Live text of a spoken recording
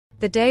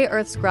the day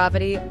Earth's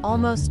gravity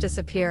almost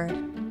disappeared.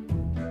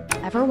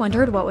 Ever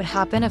wondered what would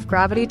happen if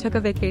gravity took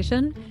a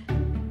vacation?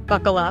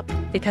 Buckle up,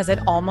 because it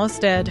almost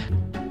did.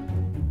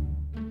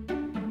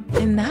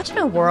 Imagine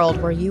a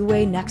world where you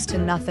weigh next to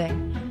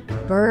nothing.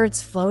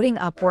 Birds floating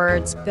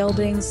upwards,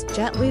 buildings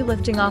gently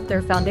lifting off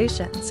their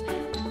foundations.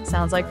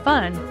 Sounds like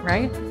fun,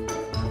 right?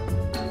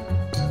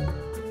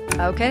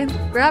 Okay,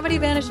 gravity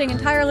vanishing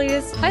entirely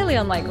is highly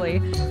unlikely,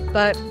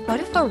 but what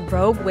if a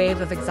rogue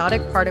wave of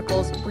exotic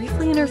particles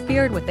briefly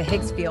interfered with the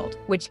Higgs field,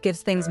 which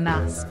gives things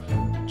mass?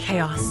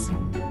 Chaos.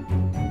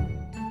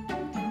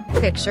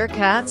 Picture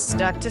cats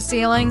stuck to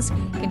ceilings,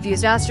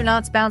 confused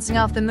astronauts bouncing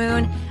off the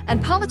moon,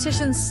 and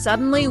politicians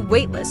suddenly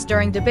weightless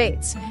during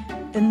debates.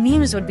 The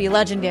memes would be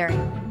legendary.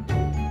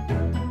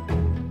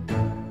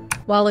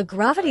 While a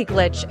gravity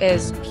glitch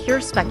is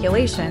pure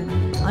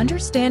speculation,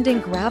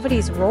 understanding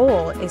gravity's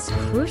role is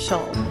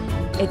crucial.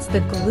 It's the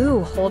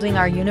glue holding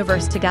our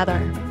universe together.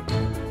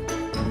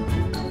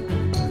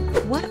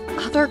 What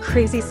other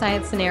crazy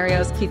science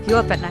scenarios keep you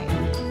up at night?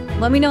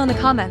 Let me know in the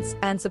comments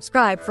and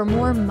subscribe for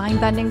more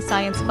mind-bending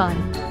science fun.